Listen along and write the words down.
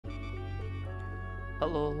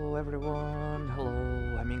Hello everyone,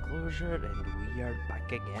 hello, I'm Enclosure and we are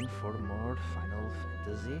back again for more Final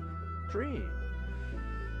Fantasy 3.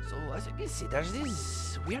 So as you can see, there's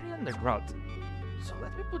this weird underground. So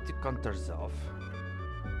let me put the counters off.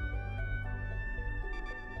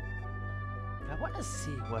 I wanna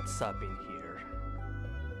see what's up in here.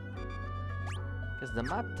 Because the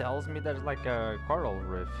map tells me there's like a coral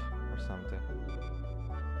reef or something.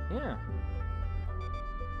 Yeah.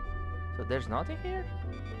 So there's nothing here?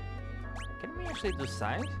 Can we actually do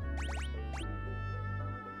side?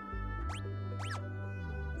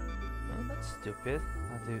 Oh, that's stupid.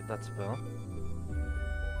 I'll do that spell.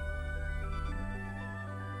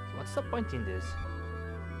 So what's the point in this?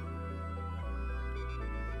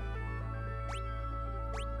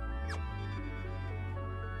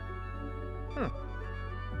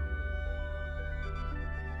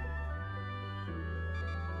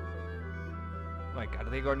 Like, are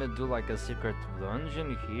they gonna do like a secret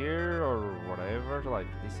dungeon here or whatever? Like,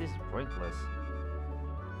 this is pointless.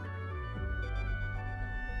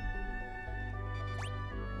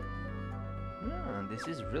 Yeah, this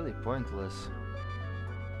is really pointless.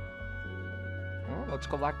 Well, let's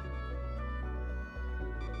go back.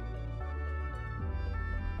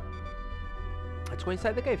 Let's go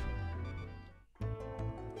inside the cave.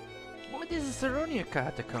 Oh, this is Saronia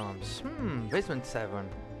Catacombs. Basement 7.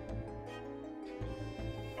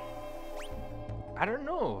 I don't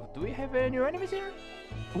know, do we have any new enemies here?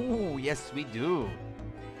 Ooh, yes we do!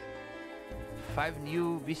 5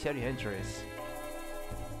 new bestiary entries.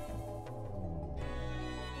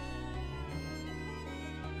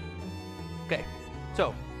 Okay,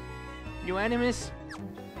 so, new enemies.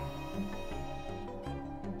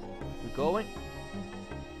 We're going.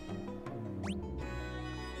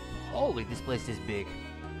 Holy, this place is big.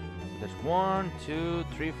 So there's 1, 2,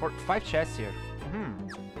 3, 4, 5 chests here.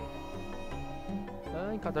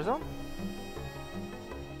 Encounter zone.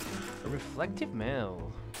 A reflective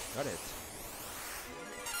mail. Got it.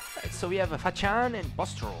 Right, so we have a Fachan and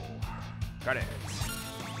Postral. Got it.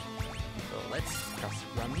 So let's cast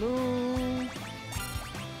Ramu.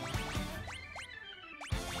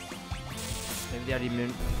 Maybe they are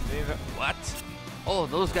immune. What? Oh,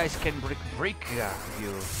 those guys can break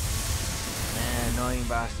you. Man, annoying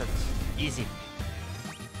bastards. Easy.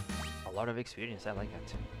 A lot of experience. I like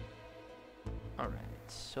it. Alright,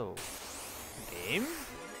 so game.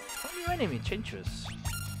 How new enemy changes?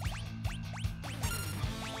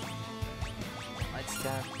 Light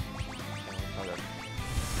staff and other.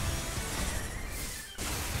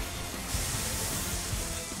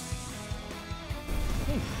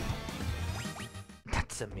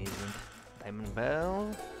 That's amazing. Diamond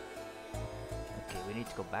bell. Okay, we need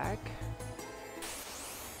to go back.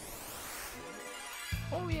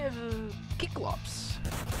 Oh, we have Kiclops.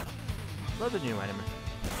 Love the new enemy.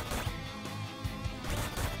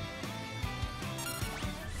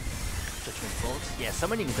 Judgment bolts. Yeah,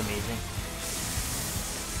 summoning is amazing.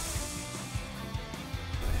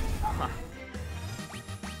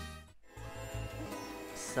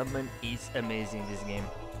 Summon is amazing this game.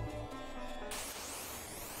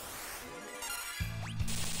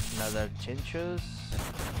 Another Chinchos.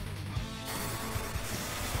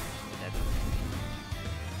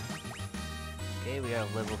 Okay, we are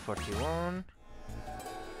level 41.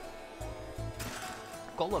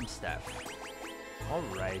 Column staff.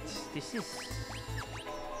 Alright, this is...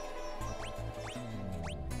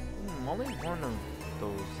 only one of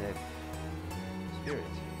those have spirit.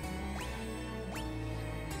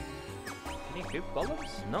 Can you equip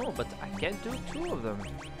columns? No, but I can do 2 of them.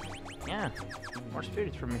 Yeah, more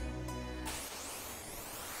spirit for me.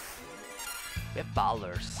 We have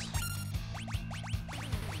ballers.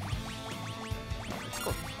 Let's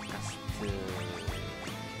go cast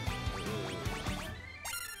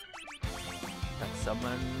that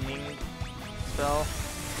summoning spell.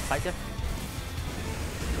 Fighter.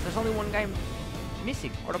 So there's only one guy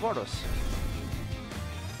missing, Ouroboros.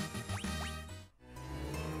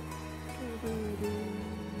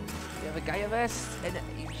 We have a Gaia vest and a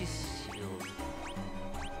Aegis shield.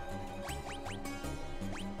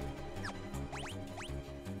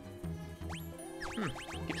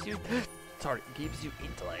 Gives you sorry, gives you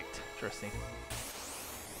intellect. Interesting.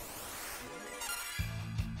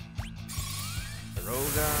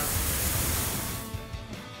 Roga.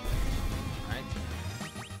 Right.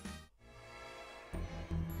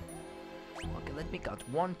 Okay, let me count.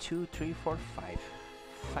 1, 2, 3, 4, 5.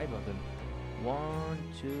 5 of them. 1,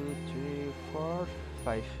 2, 3, 4,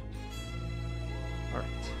 5.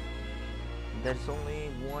 Alright. There's only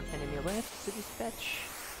one enemy left to dispatch.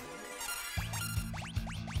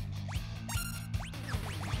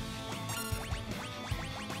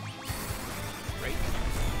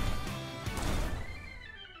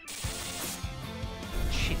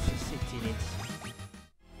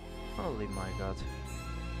 god.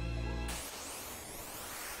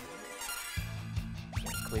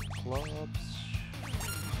 Clip clubs.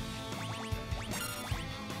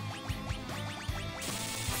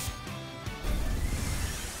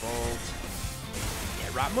 Bolt.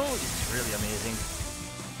 Yeah, Ramu is really amazing.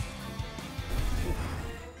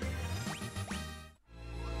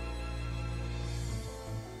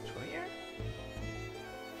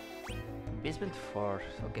 Basement 4.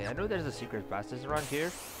 Okay, I know there's a secret passage around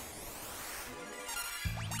here.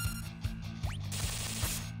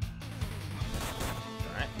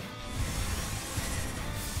 Alright.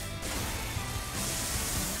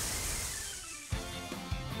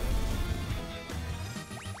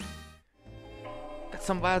 Got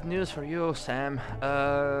some bad news for you, Sam.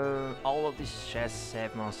 All of these chests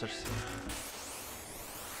have monsters.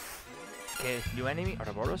 Okay, new enemy,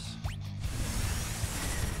 Ouroboros.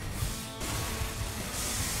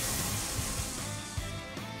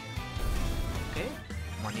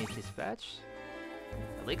 Money dispatch,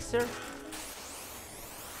 elixir.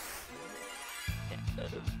 Yeah,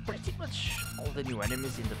 pretty much all the new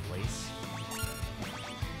enemies in the place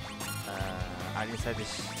are inside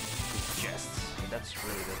these chests. That's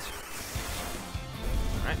really good.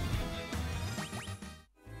 Alright.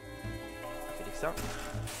 Phoenix up.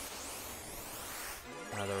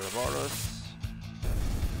 Another Ouroboros.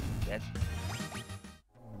 Dead.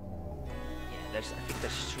 Yeah, I think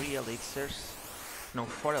there's 3 elixirs. No,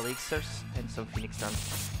 4 elixirs and some Phoenix Sun.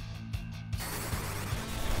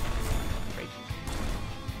 Great.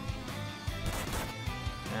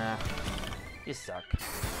 Ah, you suck.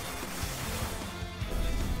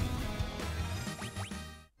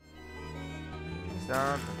 Phoenix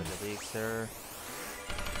Sun, another elixir.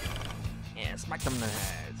 Yeah, smack them in the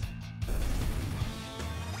head.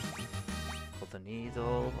 Pull the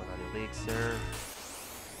needle, another elixir.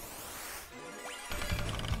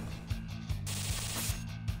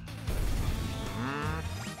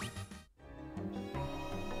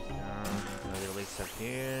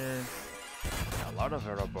 Here, a lot of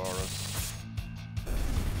Ouroboros.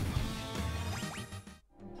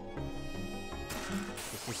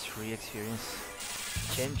 This is free experience.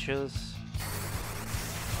 Chenchos.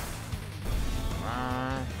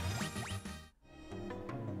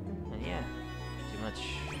 And yeah, pretty much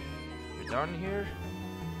we're done here.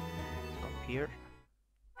 Let's come here.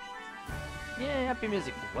 Yeah, happy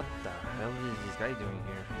music. What the hell is this guy doing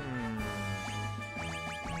here?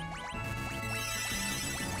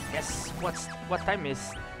 Guess what time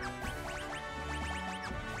is?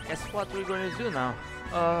 Guess what we're gonna do now?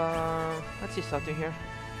 Let's see something here.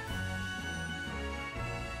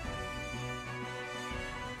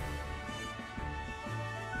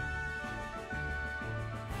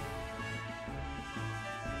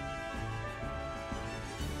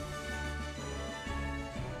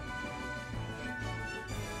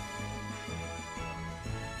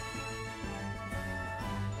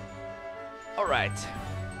 All right.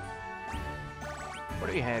 What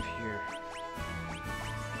do we have here?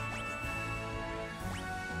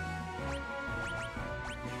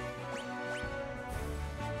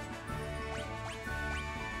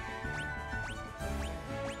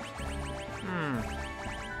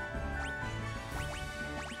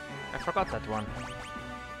 I forgot that one.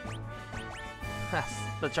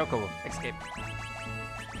 The Chocobo. Escape.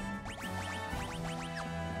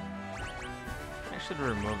 I should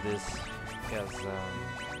remove this because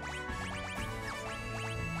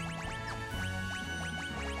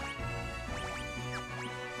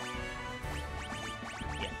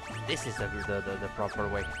this is the proper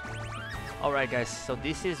way. Alright guys, so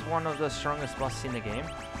this is one of the strongest bosses in the game.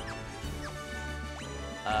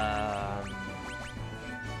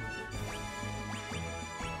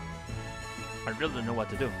 I really don't know what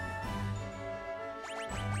to do.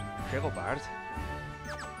 Should I go Bard?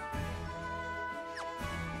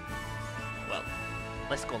 Well,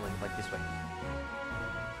 let's go like this way.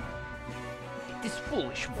 It is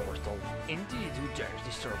foolish mortal, indeed, who dares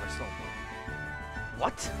disturb my slumber.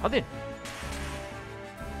 What? How did?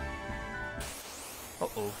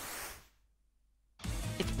 Uh-oh.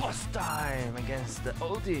 It's boss time against the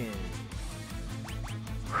Odin.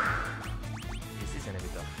 This is gonna be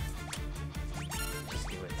tough. Just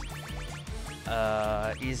do it.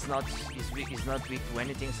 He's not weak to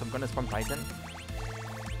anything, so I'm gonna spam Titan.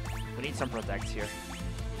 We need some protects here.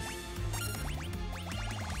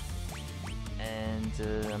 And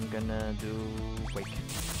I'm gonna do Quake.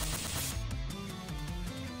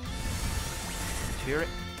 Fury.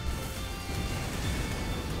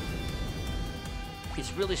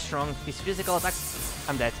 He's really strong. His physical attacks.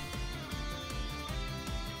 I'm dead.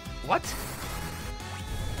 What?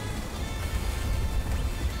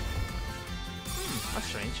 That's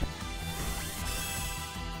strange.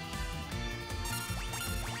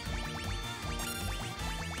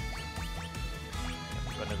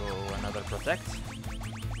 I'm gonna go another protect.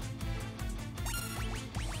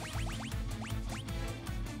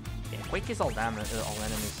 Yeah, Quake is all damage, all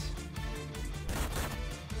enemies.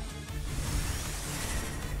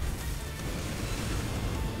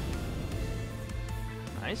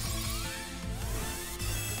 Nice.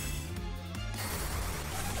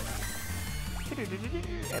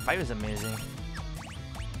 Yeah, fibre is amazing.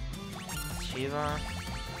 Shiva.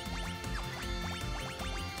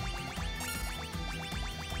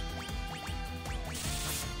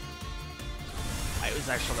 Fibre is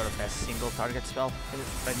actually the best single target spell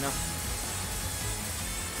right now.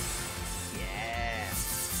 Yeah.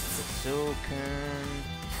 Sukan.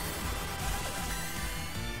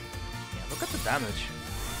 Yeah, look at the damage.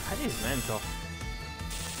 That is mental.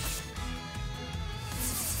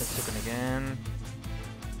 Sukan again.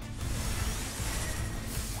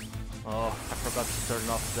 Oh, I forgot to turn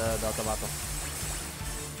off the automato.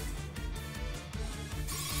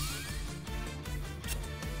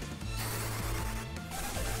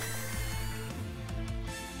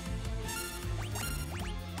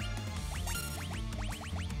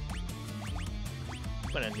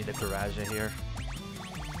 But I need a garage here.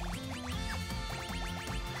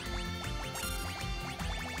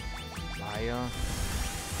 Fire.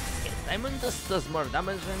 Yeah, Diamond does more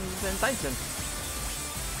damage than Titan.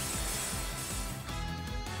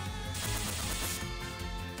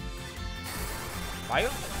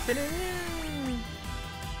 Fire?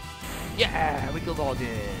 Yeah, we killed Odin.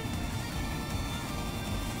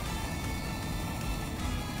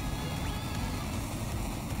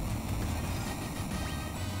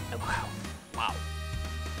 Oh, wow. Wow.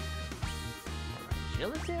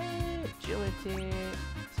 Agility, agility,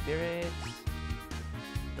 spirits.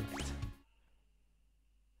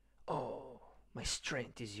 Oh, my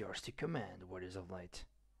strength is yours to command, Warriors of Light.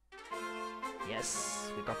 Yes,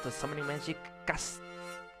 we got the summoning magic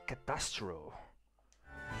Catastro.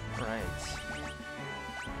 Right.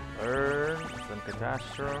 Earn, then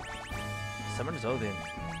Catastro. Summon Odin.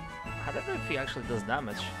 I don't know if he actually does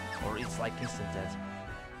damage, or it's like instant death.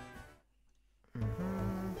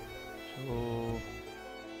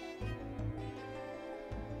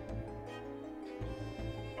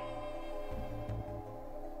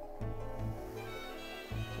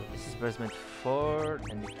 So this is Basement 4,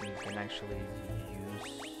 and you can actually use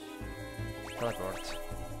teleport.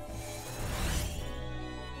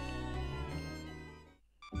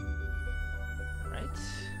 Right,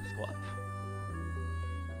 let's go up.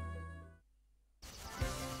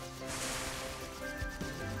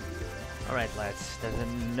 Alright lads, there's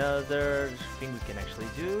another thing we can actually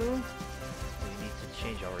do. We need to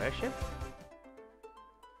change our airship.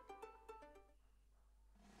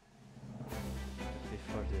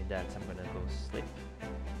 Before doing that, I'm gonna go sleep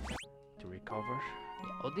to recover.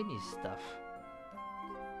 Yeah, Odin is stuff.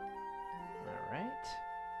 Alright.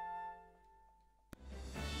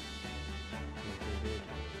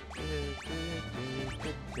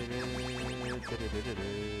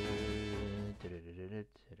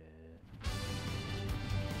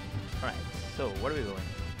 Alright, so where are we going?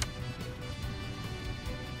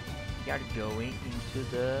 We are going into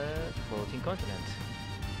the floating continent.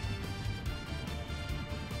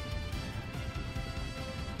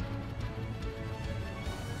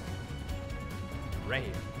 Right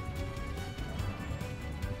here.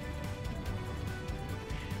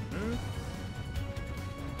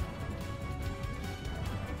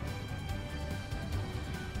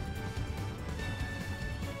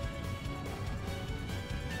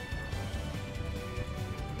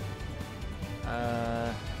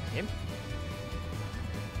 Him?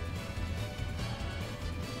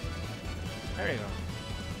 There you go.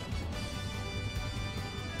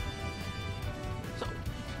 So.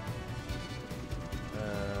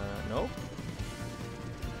 No.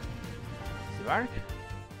 Spark?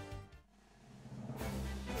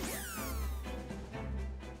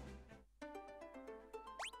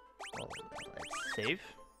 Well, let's save.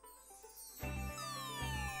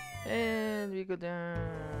 And we go down.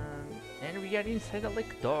 And we are inside the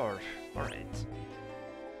lake door. Alright.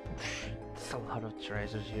 There's a lot of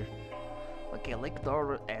treasures here. Okay, lake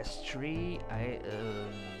door S3.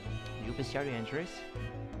 You can see your entries.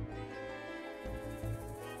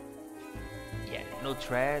 Yeah, no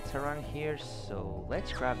threats around here, so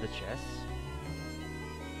let's grab the chest.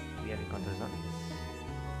 We have encounter zones.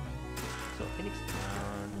 So Phoenix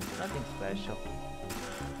Town, nothing special.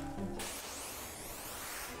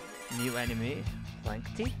 New enemy,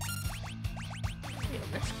 Blankty.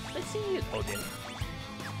 Yeah, let's see Odin.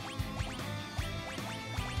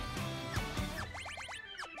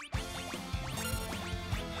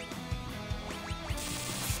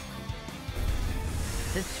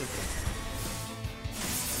 Sensuke.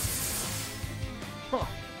 Huh.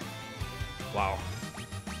 Wow.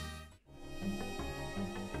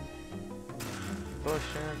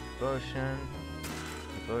 Potion,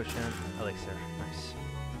 elixir. Nice.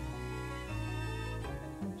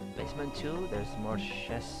 Basement 2, there's more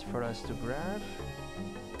chests for us to grab.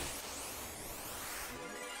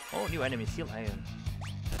 Oh, new enemy, Seal Aeon.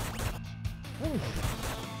 Ooh.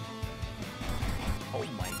 Oh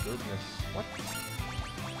my goodness, what?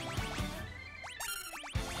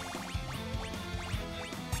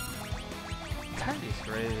 That is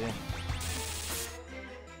crazy.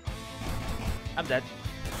 I'm dead.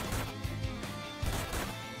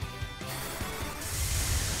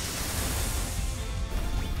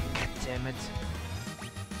 God damn it.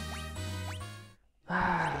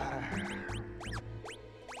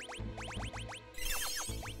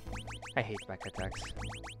 I hate back attacks.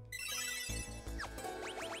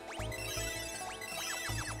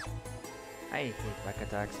 I hate back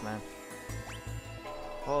attacks, man.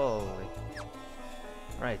 Holy.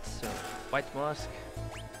 Right, so white mask.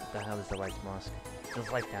 What the hell is the white mask?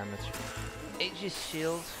 Does light damage. Aegis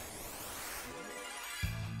shield.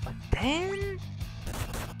 But then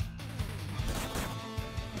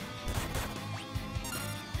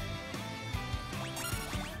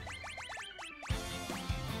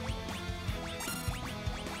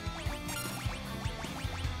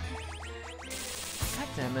God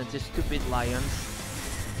damn it, these stupid lions.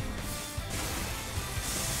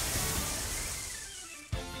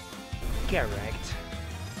 Correct.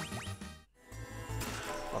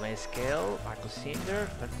 Scale, Marco Cinder,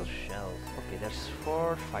 Turtle Shell. Okay, there's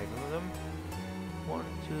 5 of them. 1,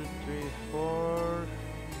 2, 3, 4,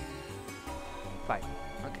 5.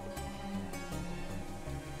 Okay.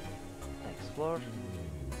 Next floor.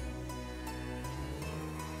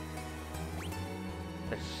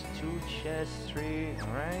 There's 2 chests, 3.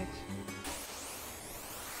 Alright.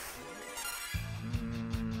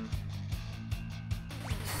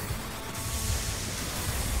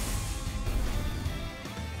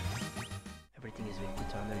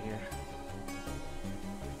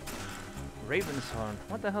 Raven's Horn.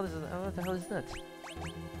 What the hell is that? What the hell is that?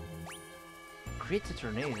 Create a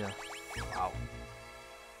tornado. Wow.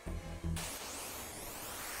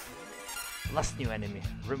 Last new enemy,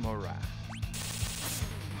 Remora.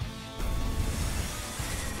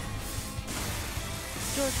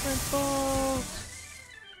 Judgment Bolt!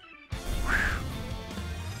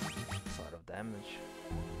 That's a lot of damage.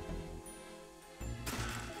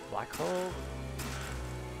 Black hole.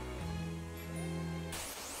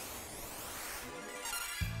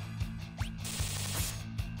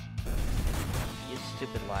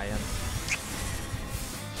 Stupid lion.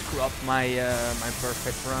 Screw up my my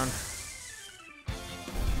perfect run.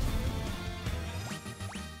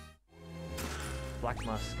 Black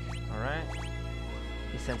Musk. Alright.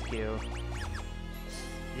 Instant kill.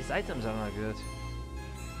 These items are not good.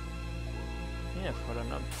 Yeah, for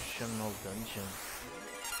an optional dungeon.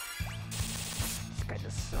 This kinda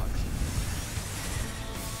sucks.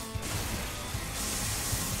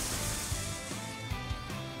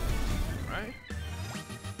 Alright.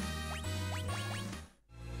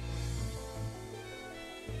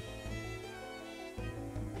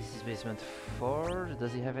 Basement 4.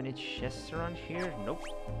 Does he have any chests around here? Nope.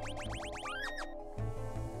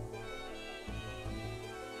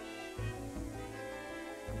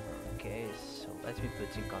 Okay, so let me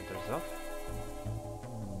put encounters off.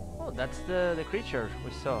 Oh, that's the creature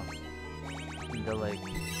we saw in the lake.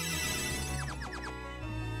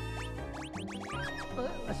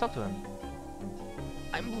 Let's talk to him.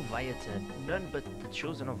 I'm Leviathan. None but the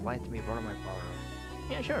chosen of light may borrow my power.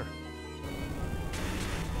 Yeah, sure.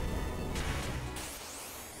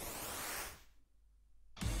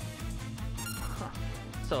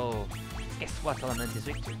 So, guess what element is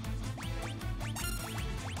weak to?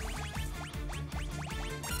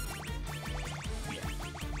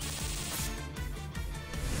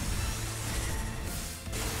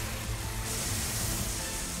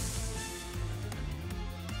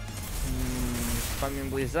 Spamming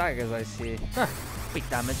Blizzag as I see. Huh, big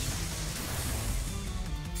damage.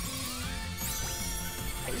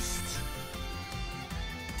 Haste.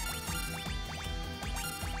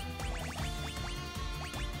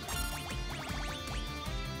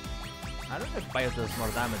 I don't know if Bio does more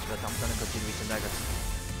damage, but I'm gonna continue with the daggers.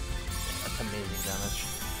 That's amazing damage.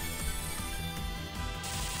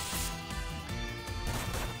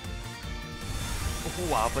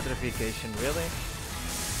 Wow, petrification, really?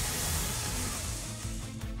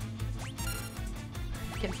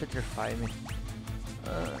 You can petrify me.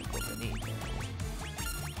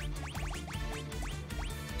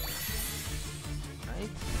 Right?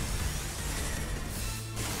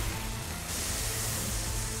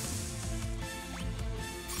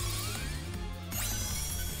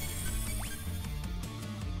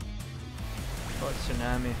 Oh,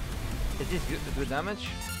 tsunami. Is this good damage?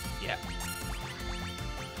 Yeah.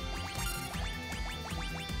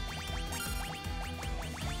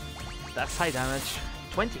 That's high damage.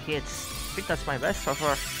 20 hits. I think that's my best so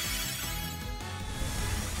far.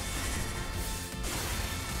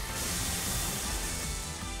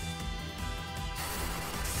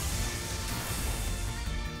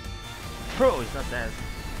 Bro, he's not dead.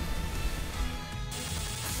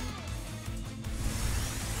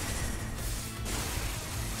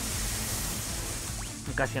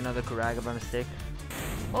 I'm casting another Kuraga by mistake.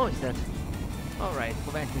 Oh, he's dead. Alright,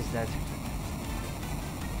 Phanteks is dead.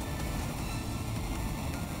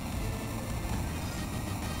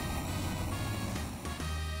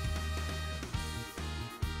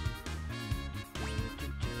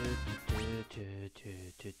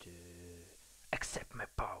 Accept my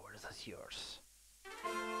powers as yours.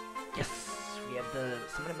 Yes, we have the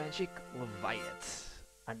Summon Magic Leviathan.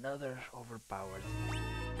 Another overpowered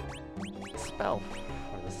spell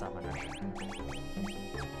for the summoner.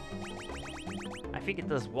 I think it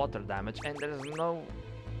does water damage, and there is no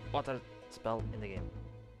water spell in the game.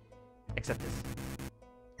 Except this.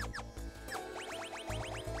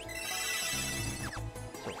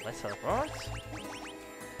 So let's teleport.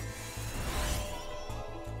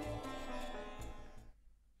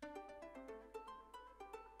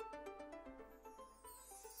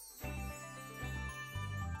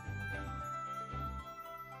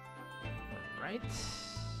 Right,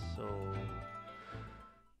 so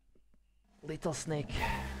Little Snake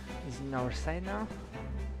is in our side now.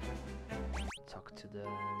 Talk to the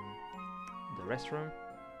restroom.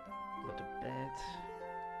 Go to bed.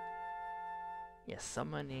 Yeah,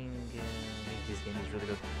 summoning in this game is really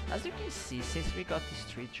good. As you can see, since we got these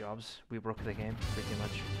 3 jobs, we broke the game pretty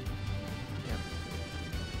much. Yeah.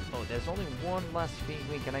 Oh, there's only one last thing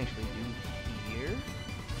we can actually do here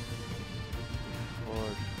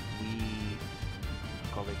before we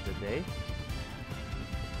call it the day.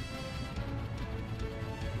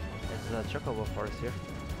 There's a chocobo forest here.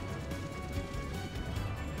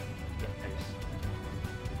 Yeah, there is.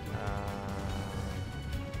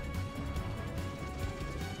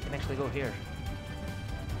 Can actually go here.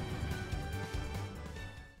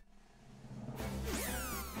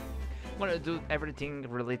 I'm gonna do everything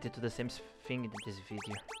related to the same thing in this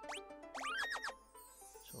video.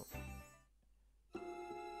 So,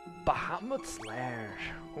 Bahamut's Lair.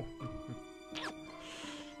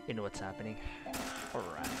 You know what's happening.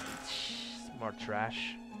 Alright. More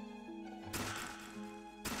trash.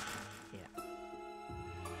 Yeah.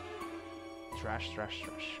 Trash, trash,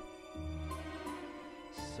 trash.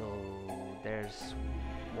 So there's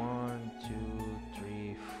 1, 2,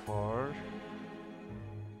 3, 4.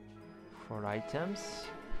 4 items.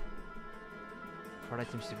 4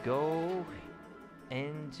 items to go.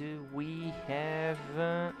 And we have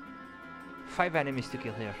 5 enemies to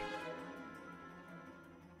kill here.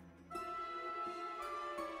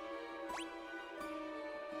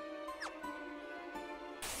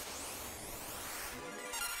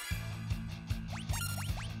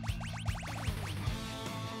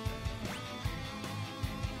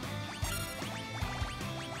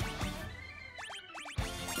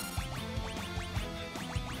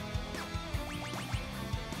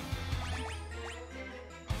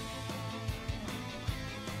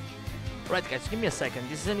 Right guys, give me a second,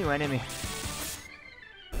 this is a new enemy.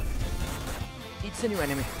 It's a new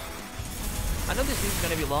enemy. I know this video is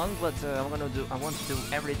gonna be long, but I want to do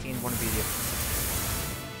everything in one video.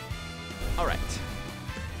 Alright.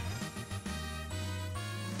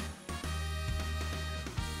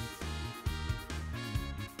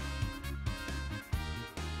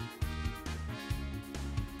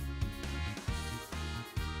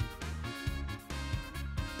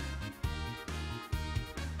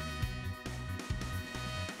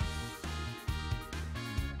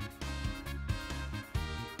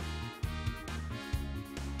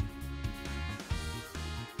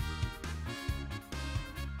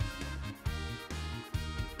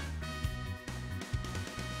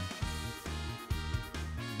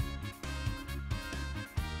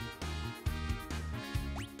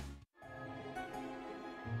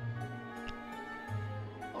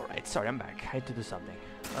 Sorry, I'm back. I had to do something.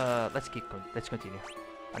 Let's continue.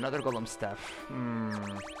 Another golem staff.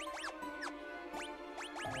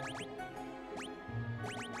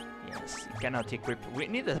 Yes, you cannot equip. We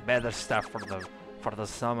need a better staff for the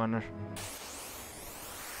summoner.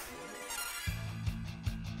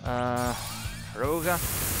 Roga.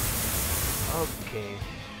 Okay.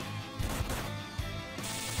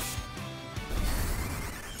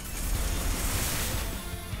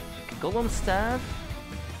 Golem staff.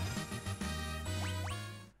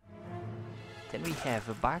 Then we have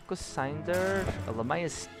a Baco Cinder, a Lamaya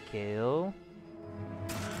Scale,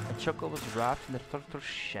 a Chocobo's Raft, and a Turtle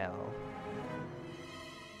Shell.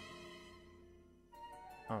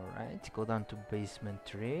 Alright, go down to basement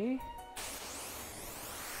 3.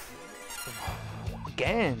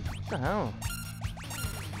 Again! What the hell?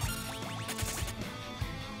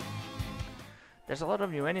 There's a lot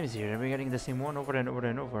of new enemies here, and we're getting the same one over and over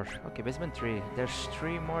and over. Okay, basement 3. There's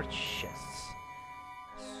 3 more chests.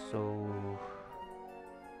 So...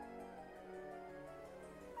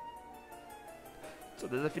 So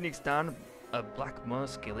there's a Phoenix down, a Black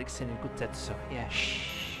Musk, Elixir, and a good Tetsu. Yeah,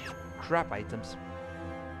 crap items.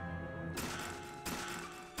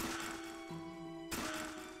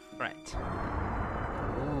 Right.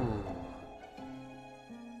 Ooh.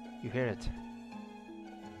 You hear it?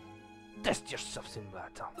 Test yourselves in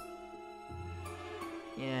battle.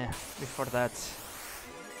 Yeah, before that...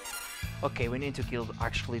 Okay, we need to kill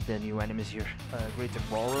actually the new enemies here. Greater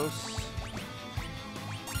Boros.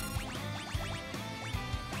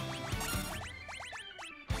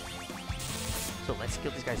 So let's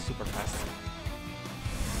kill this guy super fast.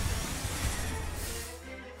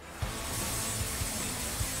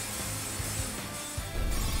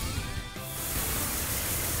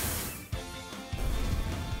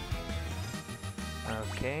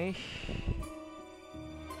 Okay.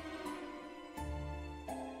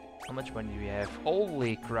 How much money do we have?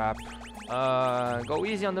 Holy crap. Go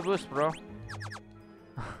easy on the boost, bro.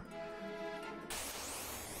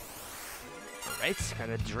 Alright, got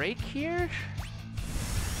a Drake here.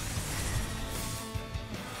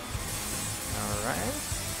 Alright.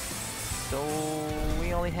 So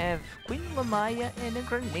we only have Queen Lamaya and a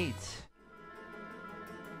grenade.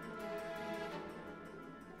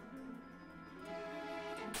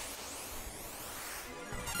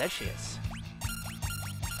 There she is.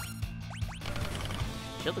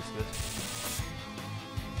 She looks good.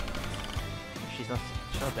 She's not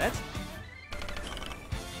dead?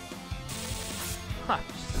 Ha!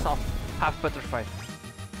 She's all half butterfly.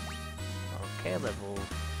 Okay, level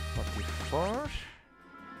 44.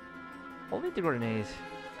 Hold me the grenade.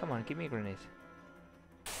 Come on, give me a grenade.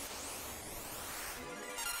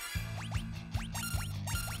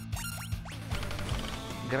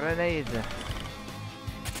 Grenade.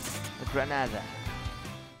 Granada.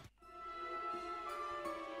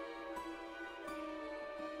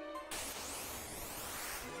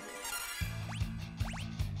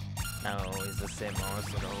 No, it's the same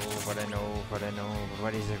monster over and over and over.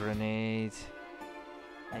 What is a grenade?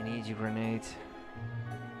 I need you, grenade.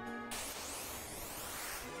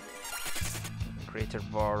 Greater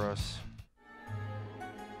Boros.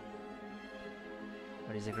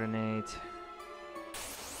 What is a grenade?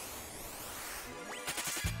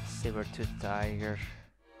 Saber-tooth tiger.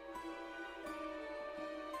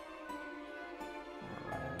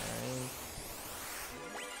 Alright.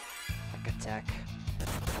 Back attack.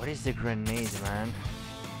 What is the grenade, man?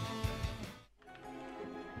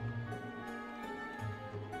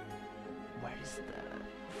 Where is the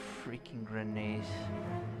freaking grenade?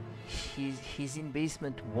 He's in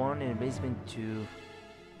basement 1 and basement 2.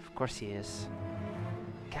 Of course he is.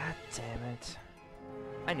 God damn it.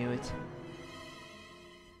 I knew it.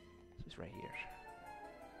 It's right here.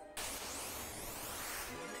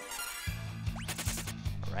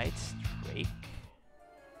 Alright, Drake.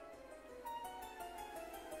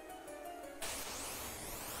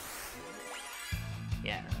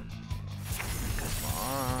 Yeah. Come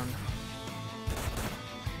on.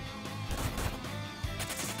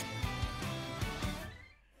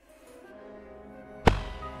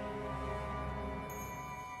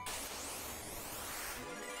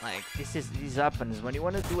 Like, this happens when you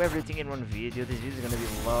want to do everything in one video. This video is gonna be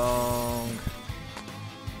long.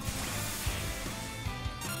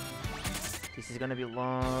 This is gonna be a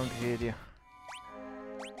long video.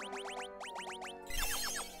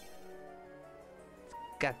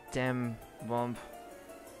 Goddamn bomb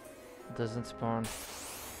doesn't spawn.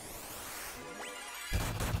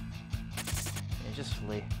 Yeah, just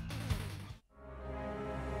flee.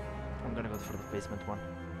 I'm gonna go for the basement one.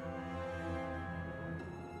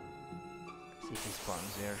 See if he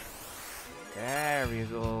spawns here. There we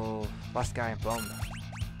go. Last guy, bomb.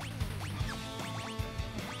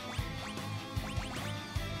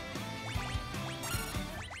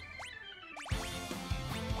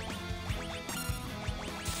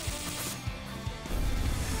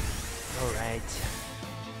 Alright.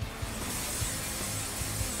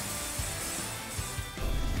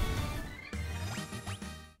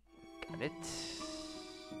 Got it.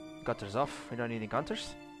 Gutters off. We don't need any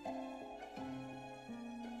counters.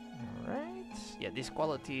 Alright. Yeah, this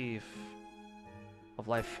quality of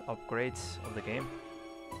life upgrades of the game.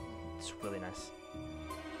 It's really nice.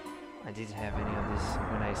 I didn't have any of this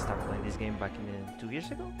when I started playing this game back in 2 years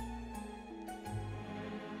ago.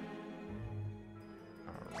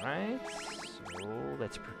 Alright, so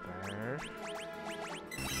let's prepare.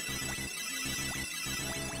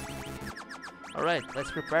 Alright, let's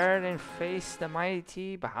prepare and face the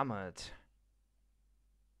mighty Bahamut.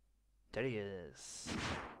 There he is.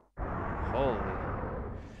 Holy.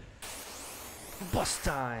 Boss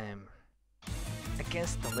time!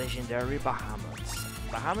 Against the legendary Bahamut.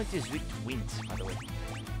 Bahamut is weak to wind, by the way.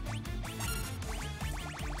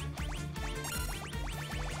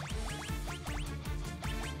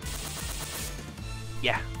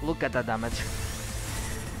 Yeah, look at that damage.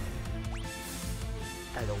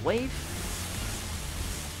 And a wave.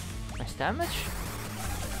 Nice damage.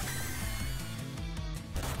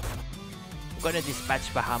 I'm gonna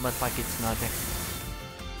dispatch Bahamut like it's nothing.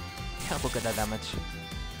 Yeah, look at that damage.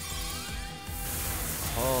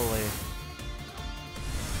 Holy.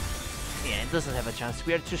 Yeah, it doesn't have a chance.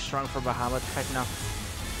 We are too strong for Bahamut right now.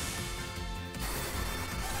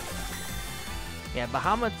 Yeah,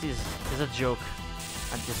 Bahamut is a joke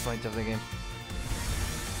at this point of the game.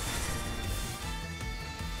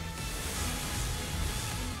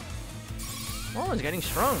 Oh, it's getting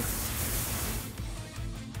strong.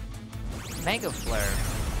 Mega Flare.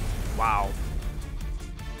 Wow.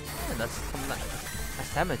 Yeah, that's some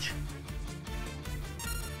nice damage.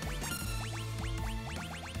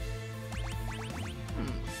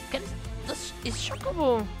 Is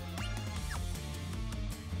Chocobo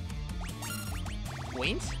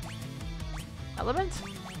wind element?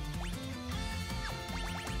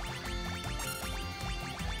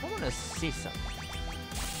 I wanna see some.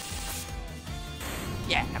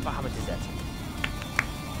 Yeah, Bahamut is dead.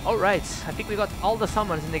 Alright, I think we got all the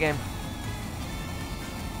summons in the game.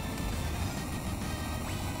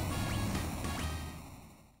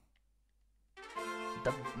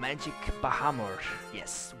 The magic Bahamut.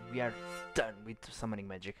 Yes, we are done with summoning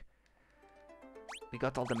magic. We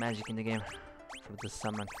got all the magic in the game for the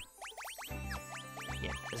summon.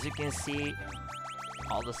 Yeah, as you can see,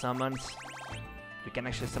 all the summons. We can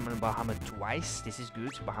actually summon Bahamut twice. This is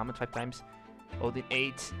good. Bahamut 5 times. Odin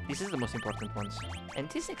 8. This is the most important ones. And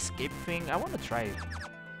this escape thing, I want to try it.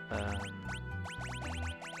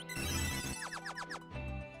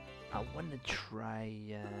 I want to try...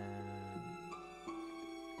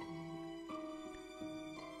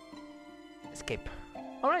 escape.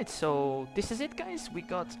 Alright, so this is it, guys. We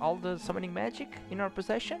got all the summoning magic in our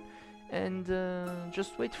possession. And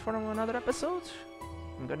just wait for another episode.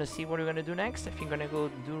 I'm gonna see what we're gonna do next. I think I'm gonna go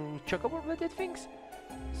do chocobo related things.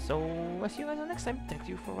 So I'll see you guys next time. Thank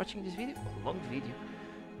you for watching this video. A long video.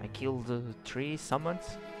 I killed 3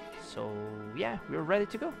 summons. So yeah, we're ready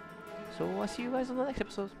to go. So I'll see you guys on the next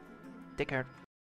episode. Take care.